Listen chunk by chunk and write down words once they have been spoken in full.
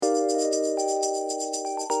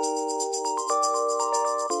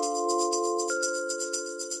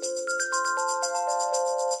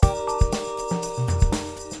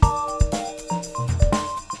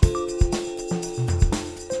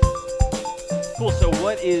Cool. So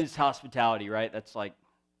what is hospitality, right? That's like,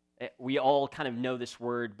 we all kind of know this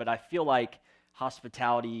word, but I feel like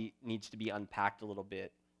hospitality needs to be unpacked a little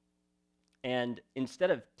bit. And instead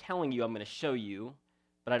of telling you, I'm going to show you,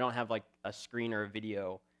 but I don't have like a screen or a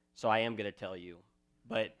video, so I am going to tell you.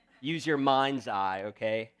 But use your mind's eye,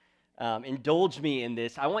 okay? Indulge me in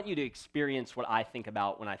this. I want you to experience what I think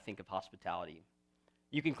about when I think of hospitality.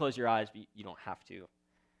 You can close your eyes, but you don't have to.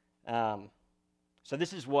 So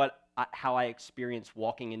this is how I experienced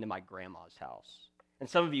walking into my grandma's house. And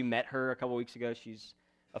some of you met her a couple weeks ago. She's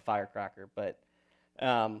a firecracker. But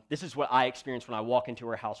this is what I experienced when I walk into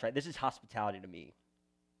her house, right? This is hospitality to me.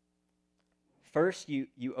 First, you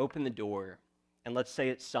open the door, and let's say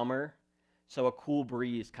it's summer, so a cool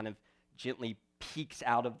breeze kind of gently peeks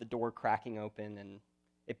out of the door cracking open, and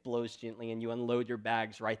it blows gently, and you unload your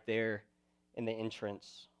bags right there in the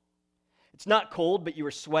entrance. It's not cold, but you were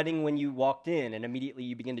sweating when you walked in, and immediately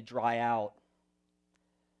you begin to dry out.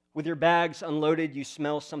 With your bags unloaded, you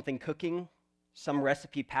smell something cooking, some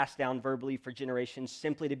recipe passed down verbally for generations,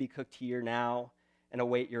 simply to be cooked here now and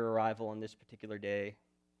await your arrival on this particular day.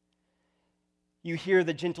 You hear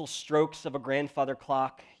the gentle strokes of a grandfather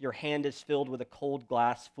clock. Your hand is filled with a cold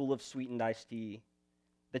glass full of sweetened iced tea.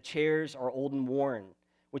 The chairs are old and worn,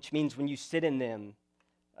 which means when you sit in them,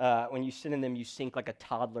 you sink like a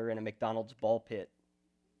toddler in a McDonald's ball pit.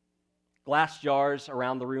 Glass jars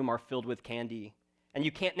around the room are filled with candy, and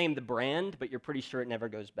you can't name the brand, but you're pretty sure it never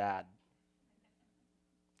goes bad.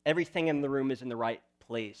 Everything in the room is in the right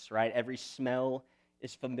place, right? Every smell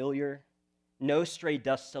is familiar. No stray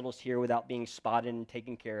dust settles here without being spotted and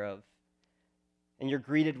taken care of. And you're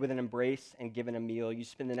greeted with an embrace and given a meal. You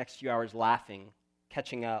spend the next few hours laughing,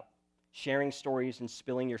 catching up, sharing stories and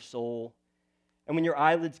spilling your soul. And when your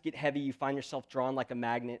eyelids get heavy, you find yourself drawn like a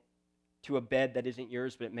magnet to a bed that isn't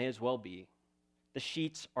yours, but it may as well be. The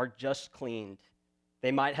sheets are just cleaned.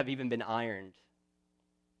 They might have even been ironed.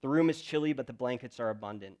 The room is chilly, but the blankets are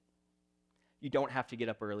abundant. You don't have to get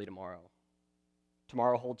up early tomorrow.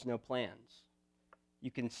 Tomorrow holds no plans. You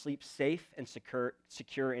can sleep safe and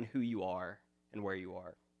secure in who you are and where you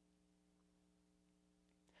are.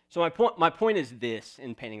 So my point is this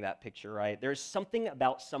in painting that picture, right? There's something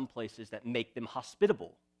about some places that make them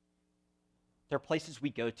hospitable. There are places we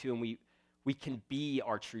go to and we can be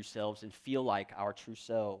our true selves and feel like our true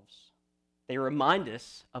selves. They remind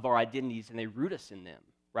us of our identities and they root us in them,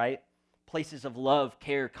 right? Places of love,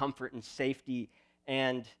 care, comfort, and safety.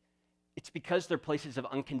 And it's because they're places of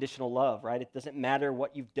unconditional love, right? It doesn't matter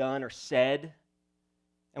what you've done or said.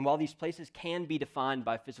 And while these places can be defined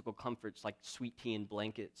by physical comforts like sweet tea and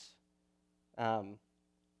blankets,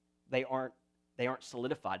 they aren't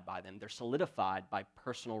solidified by them. They're solidified by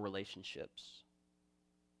personal relationships,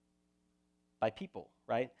 by people,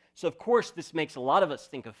 right? So of course, this makes a lot of us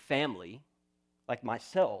think of family, like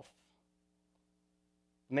myself.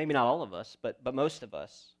 Maybe not all of us, but most of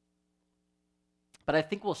us. But I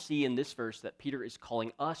think we'll see in this verse that Peter is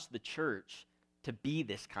calling us, the church, to be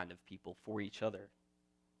this kind of people for each other.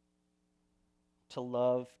 To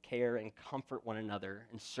love, care, and comfort one another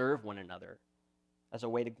and serve one another as a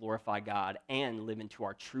way to glorify God and live into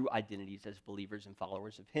our true identities as believers and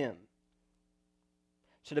followers of Him.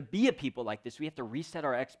 So to be a people like this, we have to reset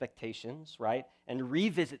our expectations, right? And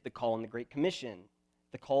revisit the call in the Great Commission,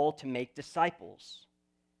 the call to make disciples.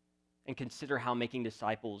 And consider how making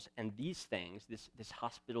disciples and these things, this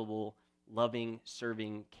hospitable, loving,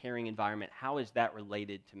 serving, caring environment, how is that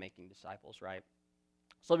related to making disciples, right?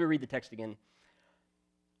 So let me read the text again.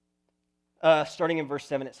 Starting in verse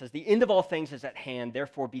 7, it says, "The end of all things is at hand,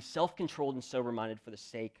 therefore be self-controlled and sober-minded for the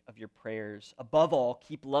sake of your prayers. Above all,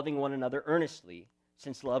 keep loving one another earnestly,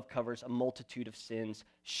 since love covers a multitude of sins.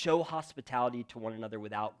 Show hospitality to one another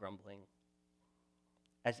without grumbling.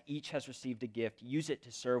 As each has received a gift, use it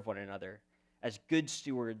to serve one another as good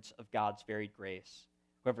stewards of God's varied grace.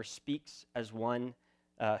 Whoever speaks as one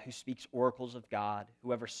who speaks oracles of God,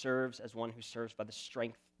 whoever serves as one who serves by the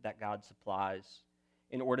strength that God supplies,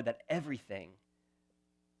 in order that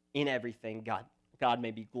in everything, God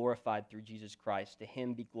may be glorified through Jesus Christ. To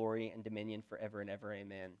Him be glory and dominion forever and ever.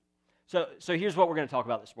 Amen." So here's what we're going to talk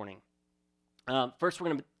about this morning. First, we're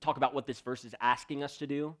going to talk about what this verse is asking us to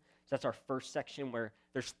do. So that's our first section where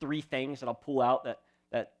there's three things that I'll pull out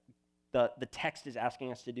that the text is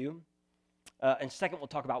asking us to do. And second, we'll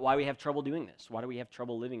talk about why we have trouble doing this. Why do we have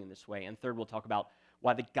trouble living in this way? And third, we'll talk about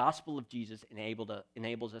why the gospel of Jesus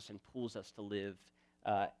enables us and pulls us to live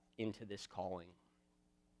into this calling.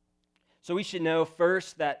 So we should know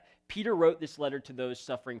first that Peter wrote this letter to those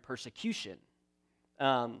suffering persecution.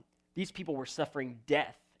 These people were suffering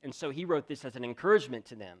death, and so he wrote this as an encouragement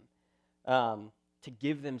to them. to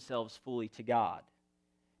give themselves fully to God.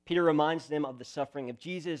 Peter reminds them of the suffering of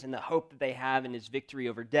Jesus and the hope that they have in his victory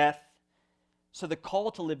over death. So the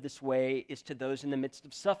call to live this way is to those in the midst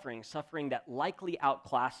of suffering, suffering that likely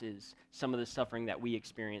outclasses some of the suffering that we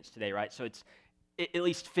experience today, right? So it's at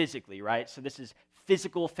least physically, right? So this is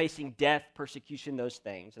physical, facing death, persecution, those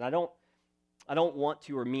things. And I don't want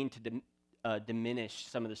to or mean to diminish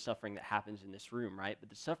some of the suffering that happens in this room, right? But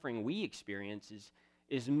the suffering we experience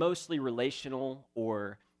is mostly relational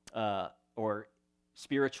or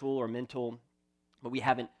spiritual or mental, but we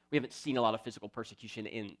haven't seen a lot of physical persecution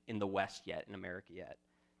in the West yet, in America yet,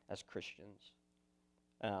 as Christians.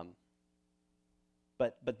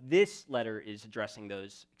 But this letter is addressing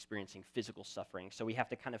those experiencing physical suffering, so we have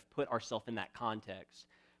to kind of put ourselves in that context.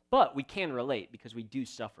 But we can relate because we do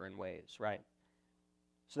suffer in ways, right?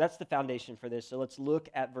 So that's the foundation for this. So let's look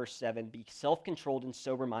at verse 7. Be self-controlled and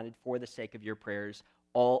sober-minded for the sake of your prayers.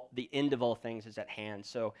 The end of all things is at hand.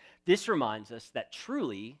 So this reminds us that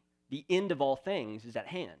truly the end of all things is at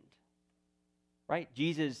hand, right?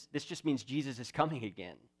 This just means Jesus is coming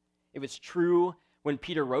again. It was true when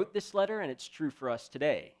Peter wrote this letter, and it's true for us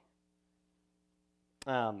today.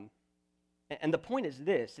 And the point is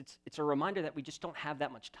this, it's a reminder that we just don't have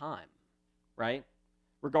that much time, right?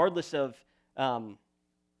 Regardless of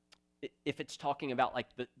if it's talking about like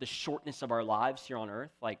the shortness of our lives here on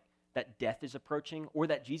earth, like that death is approaching, or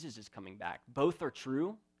that Jesus is coming back. Both are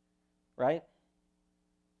true, right?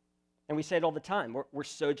 And we say it all the time. We're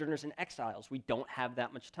sojourners and exiles. We don't have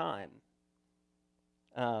that much time.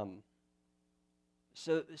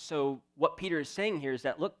 So what Peter is saying here is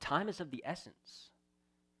that, look, time is of the essence.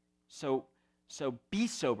 So be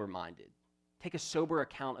sober-minded. Take a sober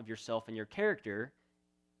account of yourself and your character,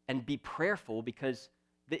 and be prayerful because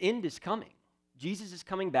the end is coming. Jesus is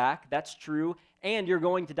coming back, that's true, and you're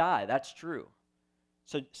going to die, that's true.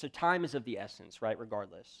 So time is of the essence, right,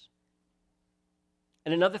 regardless.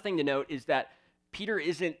 And another thing to note is that Peter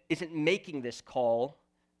isn't making this call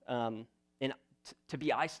to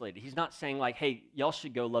be isolated. He's not saying like, hey, y'all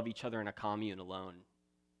should go love each other in a commune alone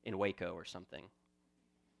in Waco or something,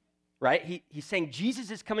 right? He's saying Jesus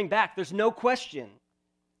is coming back, there's no question.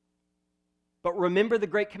 But remember the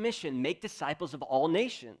Great Commission, make disciples of all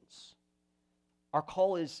nations. Our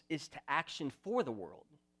call is to action for the world,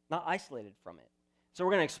 not isolated from it. So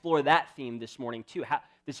we're going to explore that theme this morning too. How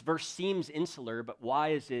this verse seems insular, but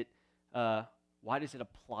why does it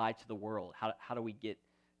apply to the world? How do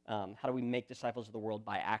we make disciples of the world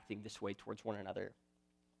by acting this way towards one another?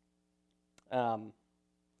 Cool.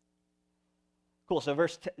 So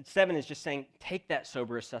verse 7 is just saying, take that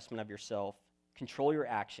sober assessment of yourself, control your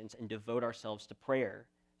actions, and devote ourselves to prayer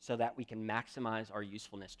so that we can maximize our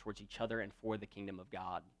usefulness towards each other and for the kingdom of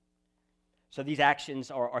God. So these actions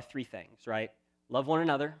are three things, right? Love one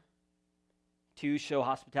another. 2, show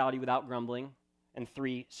hospitality without grumbling. And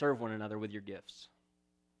 3, serve one another with your gifts.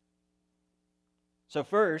 So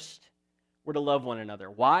first, we're to love one another.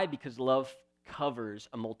 Why? Because love covers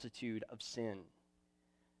a multitude of sin.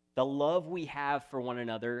 The love we have for one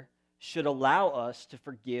another should allow us to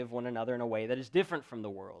forgive one another in a way that is different from the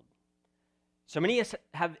world. So many of us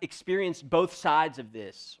have experienced both sides of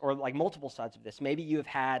this, or like multiple sides of this. Maybe you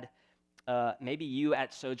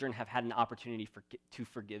at Sojourn have had an opportunity to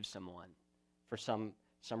forgive someone for some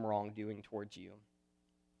wrongdoing towards you.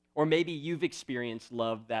 Or maybe you've experienced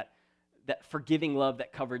love that forgiving love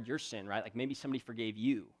that covered your sin, right? Like maybe somebody forgave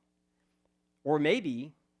you. Or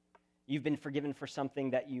maybe you've been forgiven for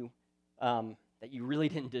something that you really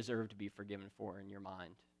didn't deserve to be forgiven for in your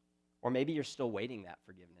mind. Or maybe you're still waiting that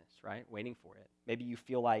forgiveness, right? Waiting for it. Maybe you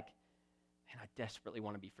feel like, man, I desperately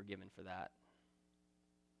want to be forgiven for that.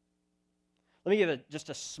 Let me give just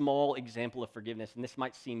a small example of forgiveness, and this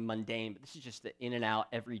might seem mundane, but this is just the in and out,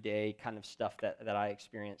 everyday kind of stuff that I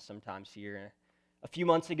experience sometimes here. A few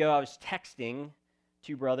months ago, I was texting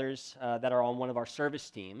 2 brothers that are on one of our service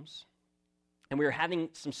teams, and we were having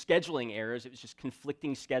some scheduling errors. It was just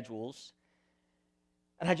conflicting schedules.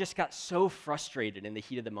 And I just got so frustrated in the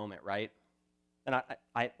heat of the moment, right? And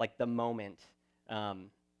I like the moment,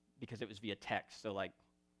 because it was via text, so like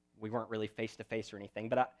we weren't really face-to-face or anything.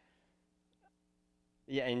 But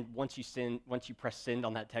and once you press send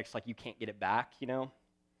on that text, like you can't get it back, you know?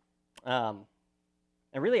 And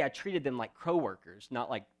really, I treated them like coworkers,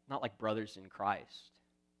 not like brothers in Christ.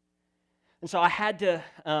 And so I had to,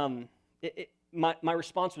 my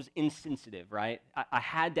response was insensitive, right? I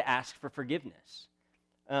had to ask for forgiveness.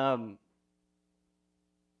 And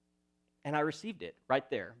I received it right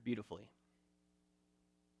there, beautifully.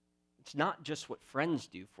 It's not just what friends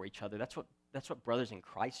do for each other. That's what brothers in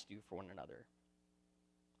Christ do for one another.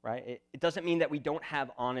 right? It doesn't mean that we don't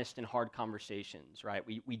have honest and hard conversations, right?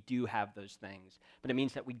 We do have those things, but it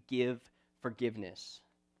means that we give forgiveness.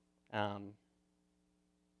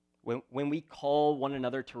 When we call one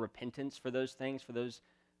another to repentance for those things, for those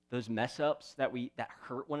mess ups that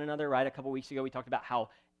hurt one another, right? A couple weeks ago, we talked about how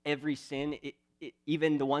every sin,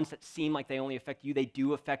 even the ones that seem like they only affect you, they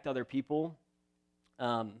do affect other people.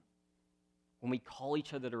 When we call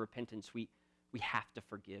each other to repentance, we have to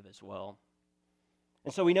forgive as well.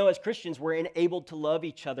 And so we know as Christians, we're enabled to love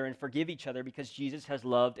each other and forgive each other because Jesus has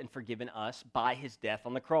loved and forgiven us by his death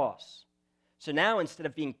on the cross. So now, instead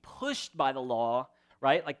of being pushed by the law,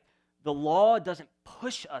 right? Like the law doesn't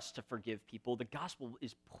push us to forgive people. The gospel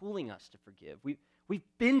is pulling us to forgive. We've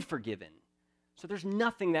been forgiven. So there's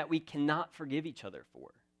nothing that we cannot forgive each other for.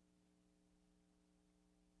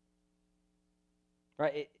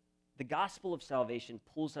 Right? The gospel of salvation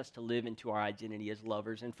pulls us to live into our identity as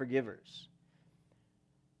lovers and forgivers.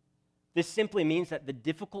 This simply means that the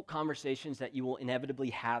difficult conversations that you will inevitably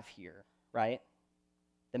have here, right?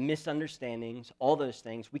 The misunderstandings, all those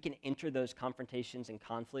things, we can enter those confrontations and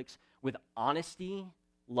conflicts with honesty,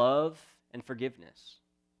 love, and forgiveness.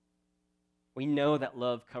 We know that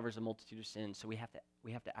love covers a multitude of sins, so we have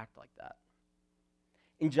to act like that.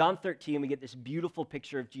 In John 13, we get this beautiful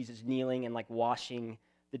picture of Jesus kneeling and like washing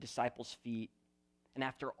the disciples' feet. And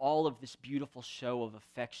after all of this beautiful show of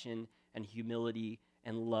affection and humility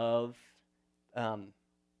and love,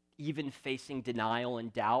 even facing denial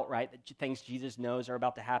and doubt, right? The things Jesus knows are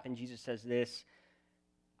about to happen. Jesus says this,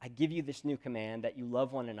 I give you this new command that you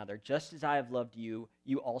love one another. Just as I have loved you,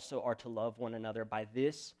 you also are to love one another. By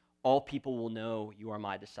this, all people will know you are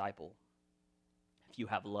my disciple, if you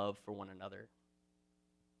have love for one another.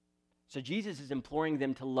 So Jesus is imploring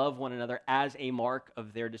them to love one another as a mark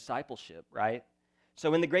of their discipleship, right?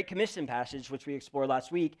 So in the Great Commission passage, which we explored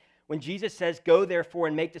last week, when Jesus says, go therefore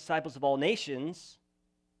and make disciples of all nations,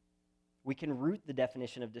 we can root the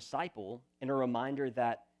definition of disciple in a reminder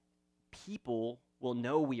that people will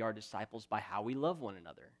know we are disciples by how we love one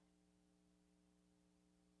another.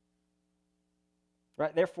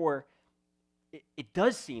 Right? Therefore, it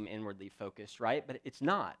does seem inwardly focused, right? But it's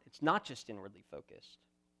not. It's not just inwardly focused.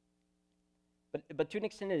 But to an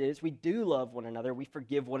extent it is. We do love one another. We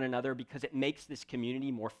forgive one another because it makes this community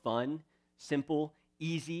more fun, simple,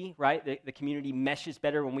 easy, right? The community meshes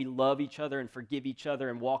better when we love each other and forgive each other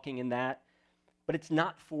and walking in that. But it's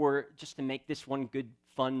not for just to make this one good,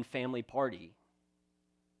 fun family party,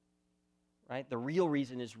 right? The real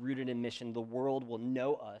reason is rooted in mission. The world will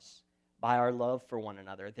know us by our love for one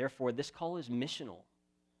another. Therefore, this call is missional.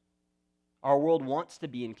 Our world wants to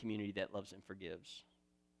be in community that loves and forgives,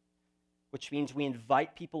 which means we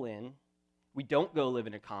invite people in. We don't go live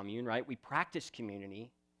in a commune, right? We practice community.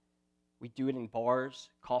 We do it in bars,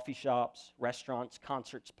 coffee shops, restaurants,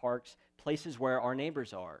 concerts, parks, places where our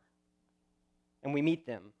neighbors are. And we meet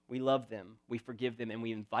them, we love them, we forgive them, and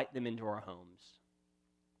we invite them into our homes.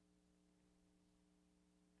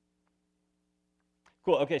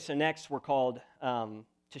 Cool, okay, so next we're called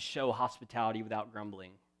to show hospitality without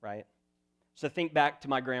grumbling, right? So think back to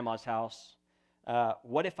my grandma's house.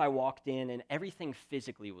 What if I walked in and everything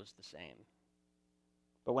physically was the same?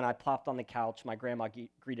 But when I plopped on the couch, my grandma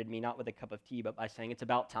greeted me not with a cup of tea, but by saying, it's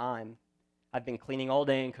about time. I've been cleaning all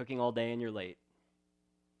day and cooking all day, and you're late.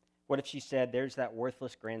 What if she said, there's that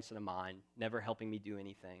worthless grandson of mine, never helping me do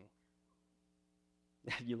anything?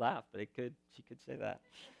 You laugh, but she could say that.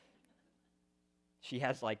 She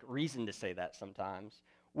has like reason to say that sometimes.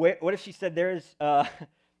 What if she said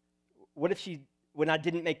when I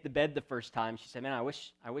didn't make the bed the first time, she said, man, I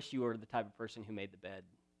wish you were the type of person who made the bed.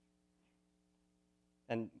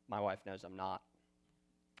 And my wife knows I'm not.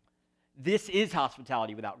 This is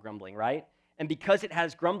hospitality without grumbling, right? And because it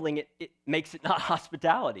has grumbling, it makes it not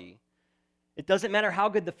hospitality. It doesn't matter how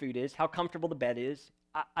good the food is, how comfortable the bed is.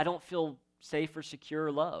 I don't feel safe or secure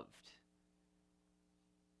or loved.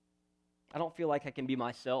 I don't feel like I can be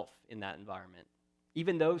myself in that environment,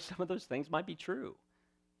 even though some of those things might be true.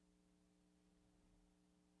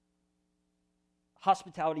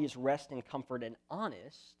 Hospitality is rest and comfort and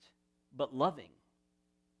honest, but loving.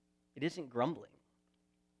 It isn't grumbling.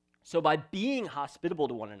 So by being hospitable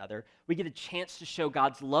to one another, we get a chance to show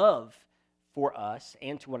God's love for us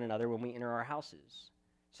and to one another when we enter our houses.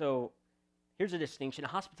 So here's a distinction.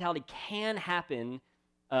 Hospitality can happen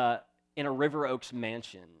in a River Oaks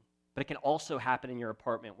mansion, but it can also happen in your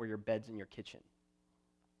apartment where your bed's in your kitchen.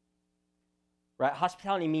 Right?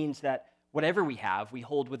 Hospitality means that whatever we have, we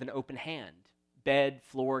hold with an open hand. Bed,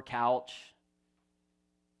 floor, couch,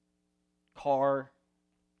 car,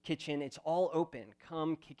 kitchen, it's all open.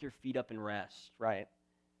 Come kick your feet up and rest, right?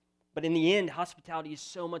 But in the end, hospitality is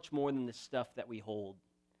so much more than the stuff that we hold.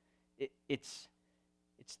 It's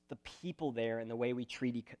the people there and the way we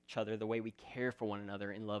treat each other, the way we care for one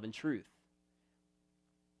another in love and truth.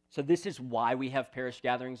 So this is why we have parish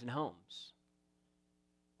gatherings and homes.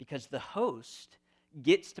 Because the host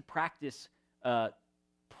gets to practice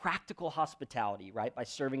practical hospitality, right, by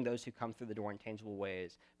serving those who come through the door in tangible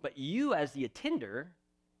ways. But you as the attender,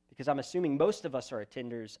 because I'm assuming most of us are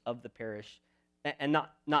attenders of the parish, and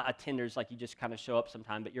not attenders like you just kind of show up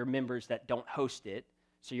sometime, but you're members that don't host it,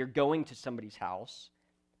 so you're going to somebody's house,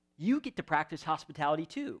 you get to practice hospitality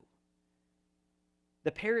too.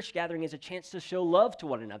 The parish gathering is a chance to show love to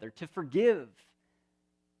one another, to forgive,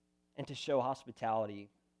 and to show hospitality.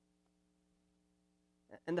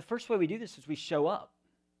 And the first way we do this is we show up,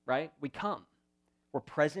 right? We come. We're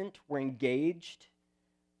present, we're engaged,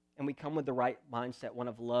 and we come with the right mindset, one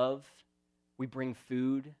of love. We bring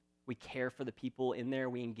food, we care for the people in there,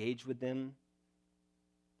 we engage with them.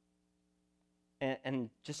 And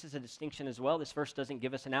just as a distinction as well, this verse doesn't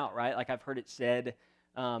give us an out, right? Like I've heard it said,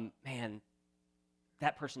 man,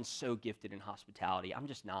 that person's so gifted in hospitality. I'm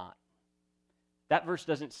just not.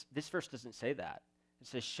 This verse doesn't say that. It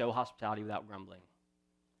says show hospitality without grumbling.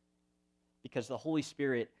 Because the Holy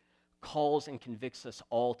Spirit calls and convicts us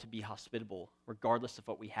all to be hospitable, regardless of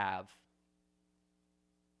what we have.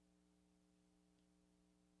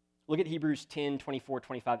 Look at Hebrews 10, 24,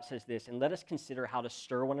 25. It says this, and let us consider how to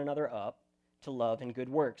stir one another up to love and good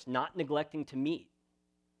works, not neglecting to meet,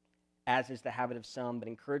 as is the habit of some, but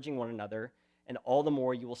encouraging one another, and all the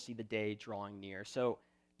more you will see the day drawing near. So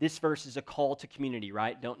this verse is a call to community,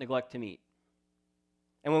 right? Don't neglect to meet.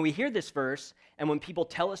 And when we hear this verse, and when people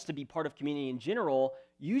tell us to be part of community in general,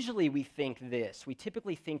 usually we think this. We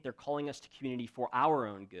typically think they're calling us to community for our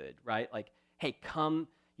own good, right? Like, hey, come,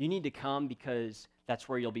 you need to come because that's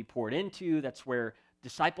where you'll be poured into, that's where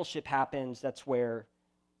discipleship happens, that's where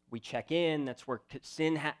we check in, that's where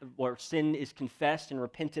sin is confessed and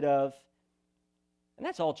repented of. And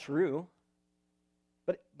that's all true.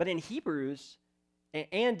 But in Hebrews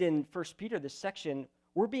and in 1 Peter, this section,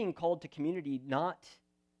 we're being called to community not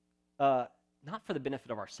for the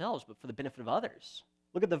benefit of ourselves, but for the benefit of others.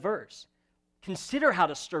 Look at the verse. Consider how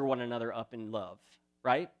to stir one another up in love,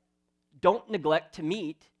 right? Don't neglect to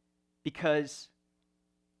meet because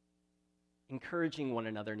encouraging one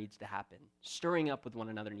another needs to happen. Stirring up with one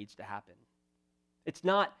another needs to happen. It's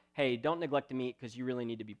not, hey, don't neglect to meet because you really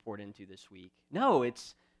need to be poured into this week. No,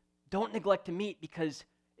 it's don't neglect to meet because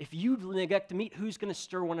if you neglect to meet, who's going to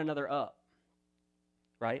stir one another up?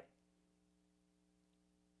 Right?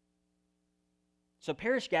 So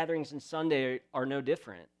parish gatherings and Sunday are no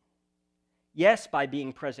different. Yes, by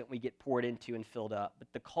being present, we get poured into and filled up,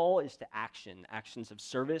 but the call is to action, actions of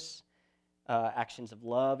service, actions of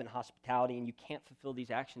love and hospitality, and you can't fulfill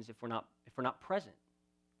these actions if we're not present.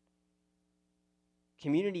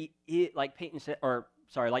 Community, like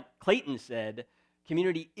Clayton said,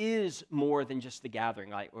 community is more than just the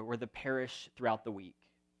gathering, like we're the parish throughout the week.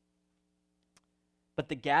 But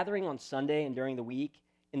the gathering on Sunday and during the week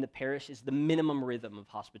in the parish is the minimum rhythm of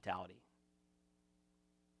hospitality.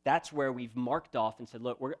 That's where we've marked off and said,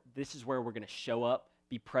 look, this is where we're going to show up,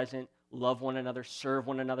 be present, love one another, serve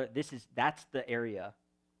one another. That's the area.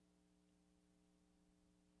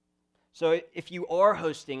 So if you are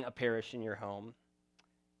hosting a parish in your home,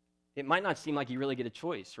 it might not seem like you really get a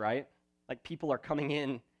choice, right? Like people are coming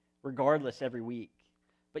in regardless every week.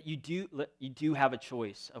 But you do have a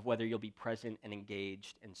choice of whether you'll be present and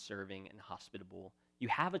engaged and serving and hospitable. You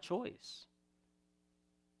have a choice.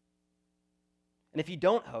 And if you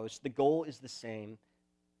don't host, the goal is the same,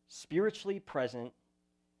 spiritually present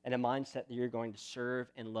and a mindset that you're going to serve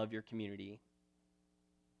and love your community.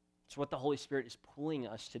 It's what the Holy Spirit is pulling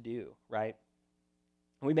us to do, right?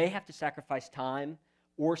 And we may have to sacrifice time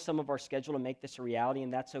or some of our schedule to make this a reality,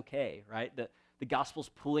 and that's okay, right? The gospel's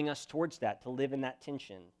pulling us towards that, to live in that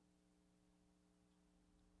tension.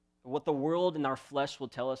 But what the world and our flesh will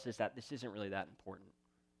tell us is that this isn't really that important.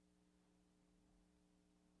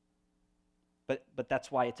 But that's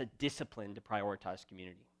why it's a discipline to prioritize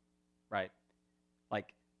community, right?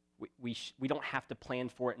 Like, we don't have to plan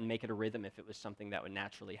for it and make it a rhythm if it was something that would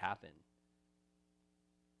naturally happen.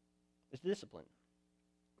 It's discipline.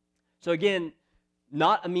 So again,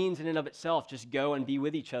 not a means in and of itself, just go and be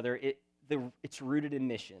with each other. It's rooted in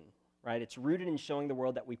mission, right? It's rooted in showing the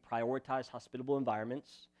world that we prioritize hospitable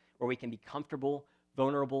environments where we can be comfortable,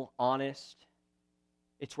 vulnerable, honest.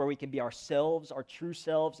 It's where we can be ourselves, our true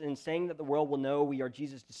selves, and saying that the world will know we are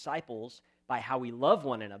Jesus' disciples by how we love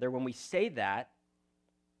one another. When we say that,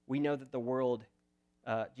 we know that the world,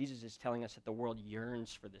 Jesus is telling us that the world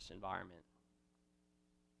yearns for this environment.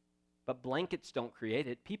 But blankets don't create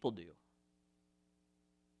it, people do.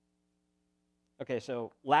 Okay,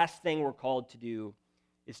 so last thing we're called to do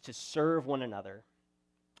is to serve one another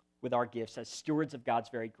with our gifts as stewards of God's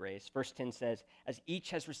very grace. Verse 10 says, as each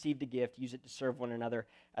has received a gift, use it to serve one another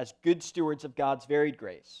as good stewards of God's varied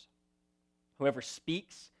grace. Whoever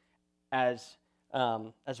speaks as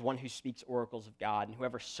one who speaks oracles of God, and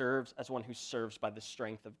whoever serves as one who serves by the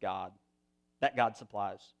strength of God, that God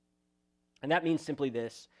supplies. And that means simply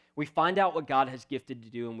this: we find out what God has gifted to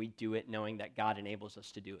do, and we do it knowing that God enables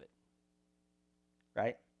us to do it.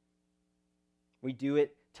 Right? We do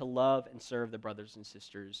it to love and serve the brothers and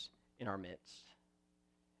sisters in our midst.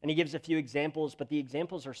 And he gives a few examples, but the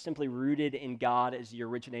examples are simply rooted in God as the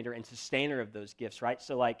originator and sustainer of those gifts, right?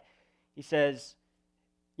 So like he says,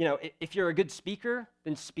 if you're a good speaker,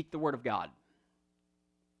 then speak the word of God.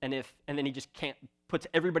 And then he just puts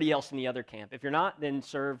everybody else in the other camp. If you're not, then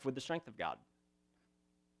serve with the strength of God.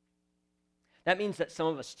 That means that some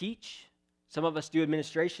of us teach, some of us do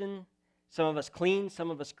administration, some of us clean,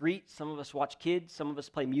 some of us greet, some of us watch kids, some of us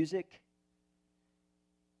play music.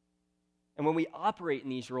 And when we operate in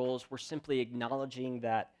these roles, we're simply acknowledging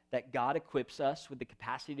that God equips us with the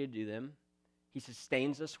capacity to do them. He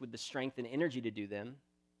sustains us with the strength and energy to do them,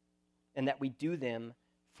 and that we do them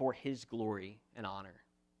for his glory and honor.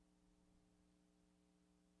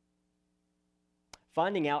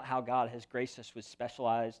 Finding out how God has graced us with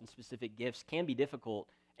specialized and specific gifts can be difficult,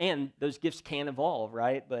 and those gifts can evolve,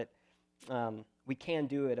 right? But we can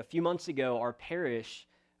do it. A few months ago, our parish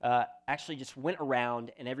actually just went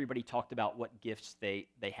around and everybody talked about what gifts they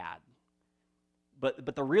had.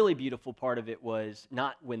 But the really beautiful part of it was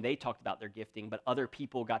not when they talked about their gifting, but other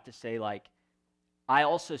people got to say, like, I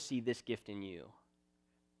also see this gift in you,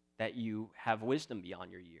 that you have wisdom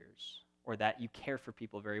beyond your years, or that you care for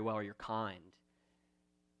people very well, or you're kind.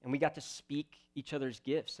 And we got to speak each other's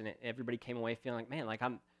gifts, and everybody came away feeling like, man, like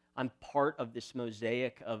I'm part of this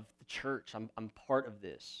mosaic of the church. I'm part of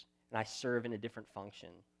this, and I serve in a different function.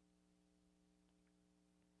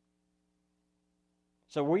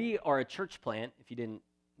 So we are a church plant, if you didn't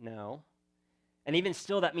know. And even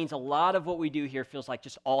still, that means a lot of what we do here feels like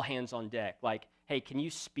just all hands on deck. Like, hey, can you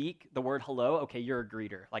speak the word hello? Okay, you're a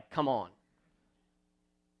greeter. Like, come on.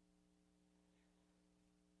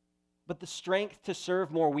 But the strength to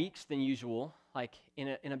serve more weeks than usual, like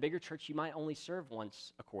in a bigger church, you might only serve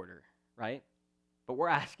once a quarter, right? But we're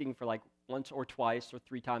asking for like once or twice or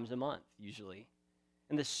 3 times a month, usually.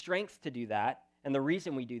 And the strength to do that, and the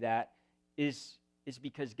reason we do that is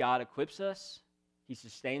because God equips us, he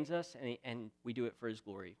sustains us, and we do it for his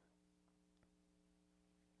glory.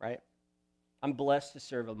 Right? I'm blessed to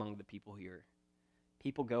serve among the people here.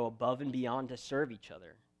 People go above and beyond to serve each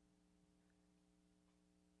other.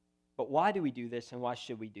 But why do we do this, and why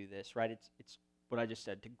should we do this, right? It's what I just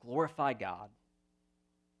said, to glorify God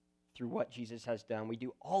through what Jesus has done. We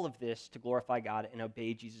do all of this to glorify God and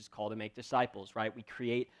obey Jesus' call to make disciples, right? We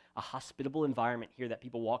create a hospitable environment here that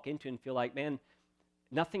people walk into and feel like, man,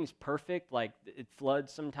 nothing's perfect, like it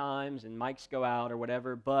floods sometimes and mics go out or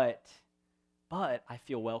whatever, but I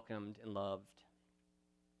feel welcomed and loved.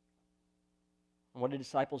 And what do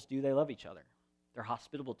disciples do? They love each other. They're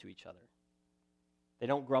hospitable to each other. They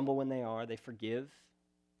don't grumble when they are. They forgive,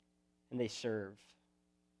 and they serve.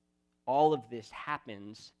 All of this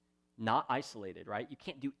happens not isolated, right? You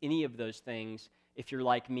can't do any of those things if you're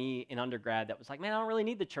like me in undergrad that was like, man, I don't really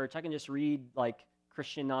need the church. I can just read like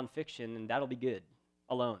Christian nonfiction, and that'll be good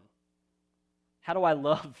alone. How do I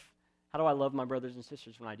love my brothers and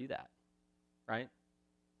sisters when I do that, right?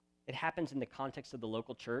 It happens in the context of the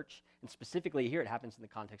local church, and specifically here it happens in the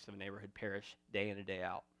context of a neighborhood parish day in and day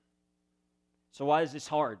out. So why is this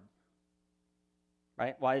hard?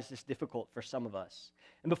 Right? Why is this difficult for some of us?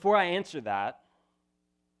 And before I answer that,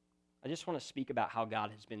 I just want to speak about how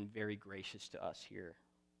God has been very gracious to us here.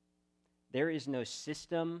 There is no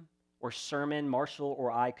system or sermon Marshall or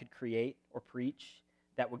I could create or preach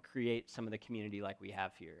that would create some of the community like we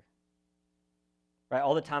have here. Right?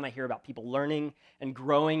 All the time I hear about people learning and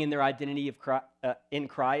growing in their identity in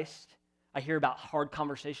Christ. I hear about hard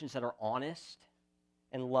conversations that are honest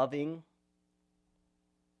and loving.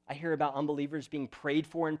 I hear about unbelievers being prayed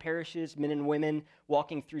for in parishes, men and women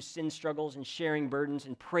walking through sin struggles and sharing burdens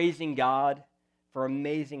and praising God for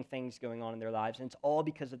amazing things going on in their lives. And it's all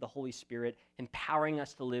because of the Holy Spirit empowering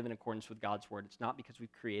us to live in accordance with God's word. It's not because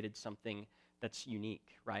we've created something that's unique,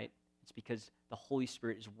 right? It's because the Holy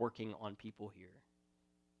Spirit is working on people here.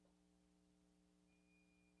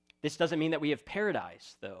 This doesn't mean that we have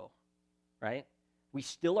paradise, though, right? We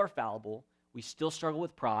still are fallible. We still struggle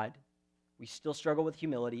with pride. We still struggle with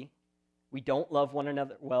humility. We don't love one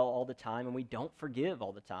another well all the time, and we don't forgive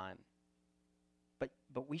all the time.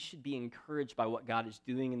 but we should be encouraged by what God is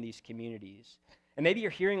doing in these communities. And maybe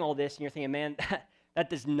you're hearing all this and you're thinking, man, that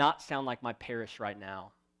does not sound like my parish right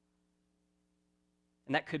now.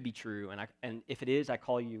 And that could be true. And if it is, I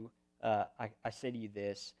call you, I say to you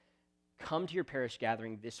this: come to your parish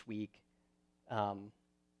gathering this week,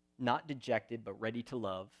 not dejected, but ready to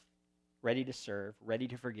love, ready to serve, ready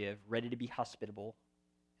to forgive, ready to be hospitable,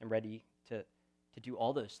 and ready to do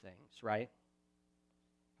all those things, right?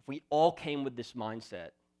 If we all came with this mindset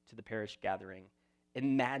to the parish gathering,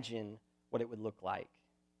 imagine what it would look like.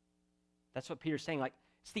 That's what Peter's saying, like,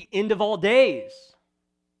 it's the end of all days.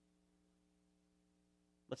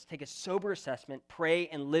 Let's take a sober assessment, pray,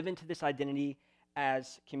 and live into this identity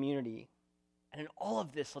as community. And in all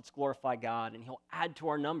of this, let's glorify God, and he'll add to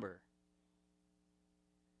our number.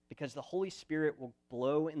 Because the Holy Spirit will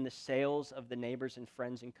blow in the sails of the neighbors and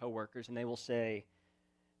friends and coworkers, and they will say,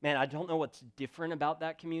 man, I don't know what's different about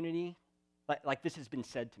that community. Like this has been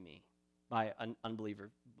said to me by an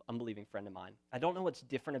unbelieving friend of mine. I don't know what's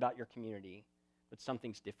different about your community, but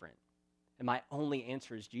something's different. And my only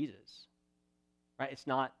answer is Jesus. Right? It's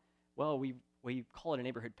not, well, we call it a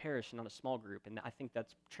neighborhood parish and not a small group, and I think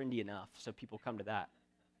that's trendy enough, so people come to that.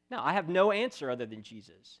 No, I have no answer other than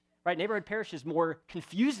Jesus. Right? Neighborhood parish is more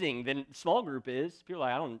confusing than small group is. People are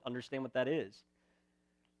like, I don't understand what that is.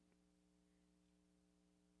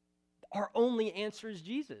 Our only answer is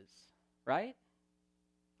Jesus, right?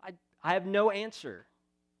 I have no answer.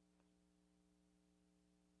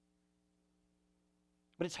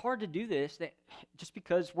 But it's hard to do this just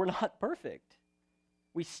because we're not perfect.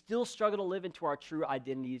 We still struggle to live into our true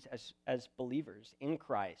identities as believers in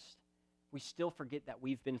Christ. We still forget that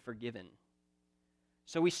we've been forgiven.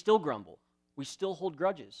 So we still grumble. We still hold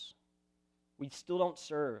grudges. We still don't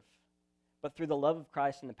serve. But through the love of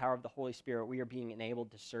Christ and the power of the Holy Spirit, we are being enabled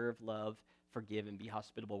to serve, love, forgive, and be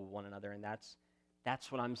hospitable with one another. And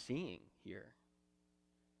that's what I'm seeing here.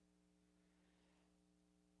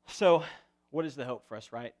 So what is the hope for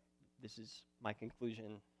us, right? This is my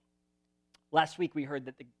conclusion. Last week we heard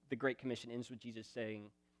that the Great Commission ends with Jesus saying,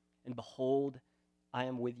 and behold, I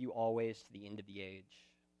am with you always to the end of the age.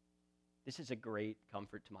 This is a great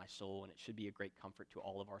comfort to my soul, and it should be a great comfort to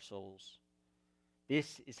all of our souls.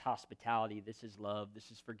 This is hospitality, this is love,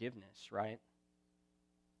 this is forgiveness, right?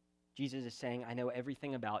 Jesus is saying, I know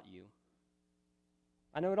everything about you.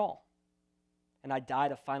 I know it all. And I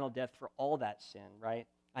died a final death for all that sin, right?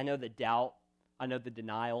 I know the doubt, I know the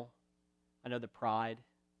denial, I know the pride,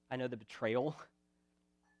 I know the betrayal.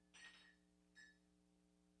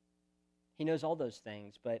 He knows all those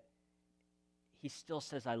things, but he still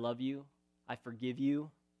says, I love you, I forgive you,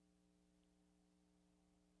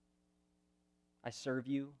 I serve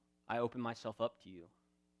you, I open myself up to you.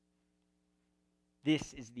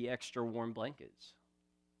 This is the extra warm blankets.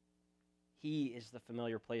 He is the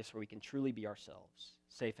familiar place where we can truly be ourselves,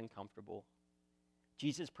 safe and comfortable.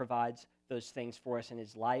 Jesus provides those things for us in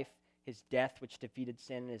his life, his death, which defeated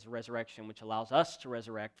sin, and his resurrection, which allows us to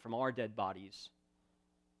resurrect from our dead bodies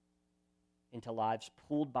into lives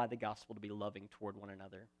pulled by the gospel to be loving toward one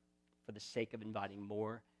another for the sake of inviting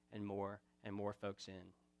more and more and more folks in.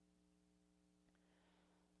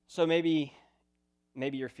 So maybe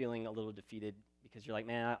you're feeling a little defeated because you're like,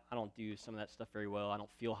 man, I don't do some of that stuff very well. I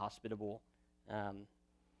don't feel hospitable.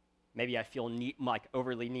 Maybe I feel like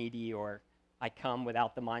overly needy, or I come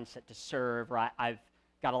without the mindset to serve, or I've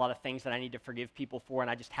got a lot of things that I need to forgive people for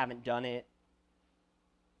and I just haven't done it.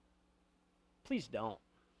 Please don't.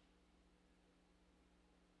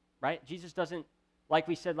 Right? Jesus doesn't, like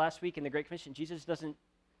we said last week in the Great Commission, Jesus doesn't,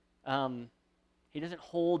 he doesn't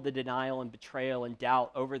hold the denial and betrayal and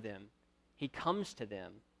doubt over them. He comes to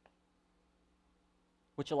them,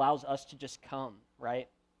 which allows us to just come, right?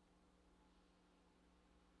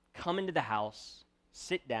 Come into the house,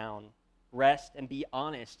 sit down, rest, and be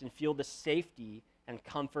honest, and feel the safety and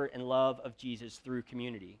comfort and love of Jesus through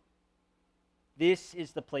community. This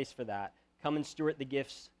is the place for that. Come and steward the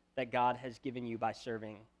gifts that God has given you by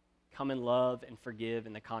serving. Come and love and forgive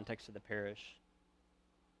in the context of the parish.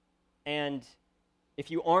 And if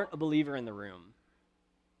you aren't a believer in the room,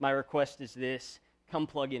 my request is this: come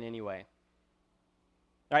plug in anyway.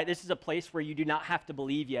 All right, this is a place where you do not have to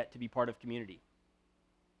believe yet to be part of community.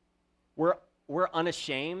 We're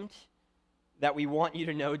unashamed that we want you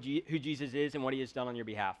to know who Jesus is and what he has done on your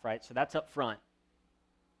behalf, right? So that's up front.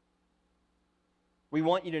 We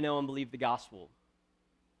want you to know and believe the gospel.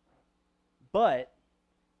 But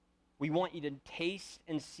we want you to taste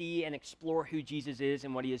and see and explore who Jesus is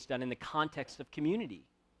and what he has done in the context of community.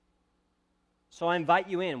 So I invite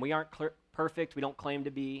you in. We aren't perfect. We don't claim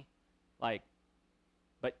to be, but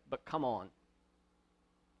come on.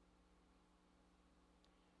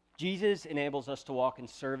 Jesus enables us to walk in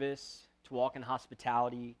service, to walk in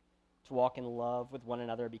hospitality, to walk in love with one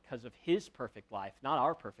another because of his perfect life, not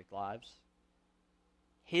our perfect lives.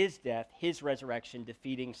 His death, his resurrection,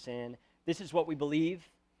 defeating sin. This is what we believe,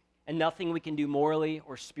 and nothing we can do morally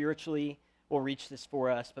or spiritually will reach this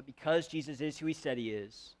for us. But because Jesus is who he said he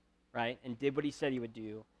is, right, and did what he said he would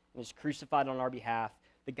do, and was crucified on our behalf,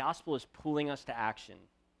 the gospel is pulling us to action.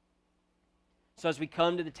 So as we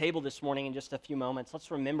come to the table this morning in just a few moments, let's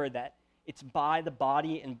remember that it's by the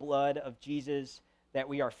body and blood of Jesus that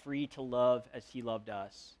we are free to love as he loved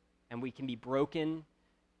us. And we can be broken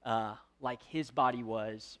like his body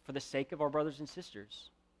was for the sake of our brothers and sisters.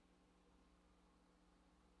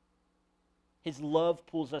 His love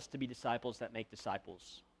pulls us to be disciples that make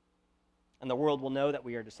disciples. And the world will know that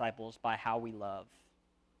we are disciples by how we love,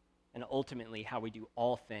 and ultimately how we do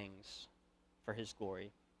all things for his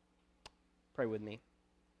glory. Pray with me.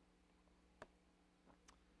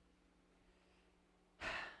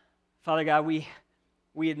 Father God,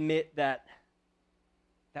 we admit that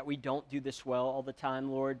we don't do this well all the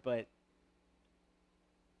time, Lord, but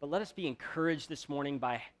let us be encouraged this morning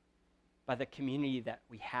by the community that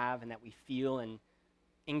we have and that we feel, and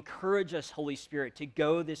encourage us, Holy Spirit, to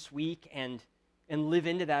go this week and live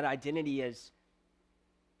into that identity as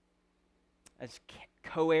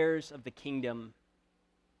co-heirs of the kingdom.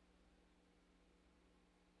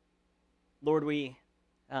 Lord, we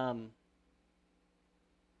know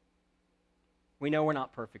we're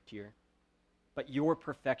not perfect here, but your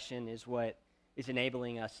perfection is what is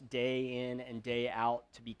enabling us day in and day out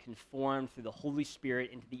to be conformed through the Holy Spirit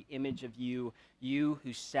into the image of you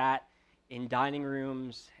who sat in dining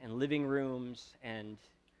rooms and living rooms and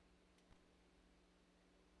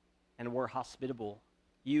were hospitable.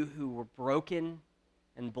 You who were broken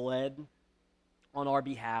and bled on our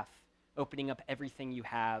behalf, opening up everything you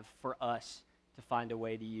have for us to find a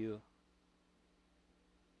way to you.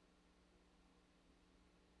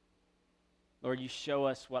 Lord, you show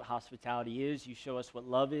us what hospitality is. You show us what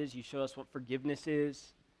love is. You show us what forgiveness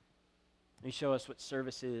is. You show us what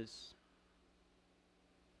service is.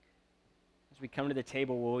 As we come to the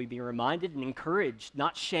table, will we be reminded and encouraged,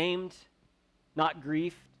 not shamed, not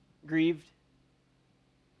grieved,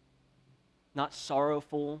 not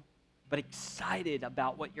sorrowful, but excited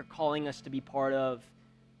about what you're calling us to be part of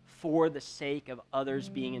for the sake of others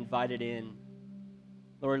being invited in.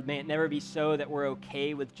 Lord, may it never be so that we're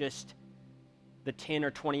okay with just the 10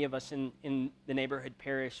 or 20 of us in the neighborhood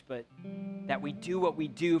parish, but that we do what we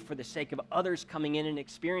do for the sake of others coming in and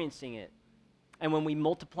experiencing it. And when we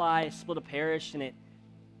multiply, split a parish, and it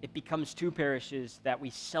becomes 2 parishes, that we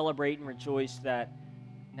celebrate and rejoice that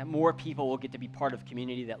more people will get to be part of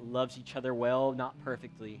community that loves each other well, not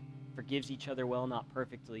perfectly, forgives each other well, not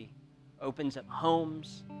perfectly, opens up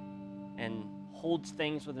homes, and holds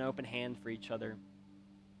things with an open hand for each other.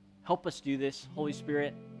 Help us do this, Holy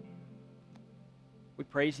Spirit. We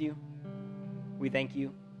praise you. We thank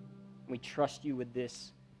you. We trust you with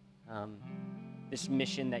this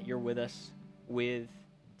mission that you're with us with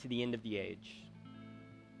to the end of the age.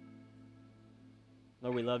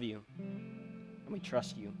 Lord, we love you and we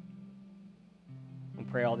trust you. We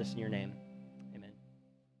pray all this in your name.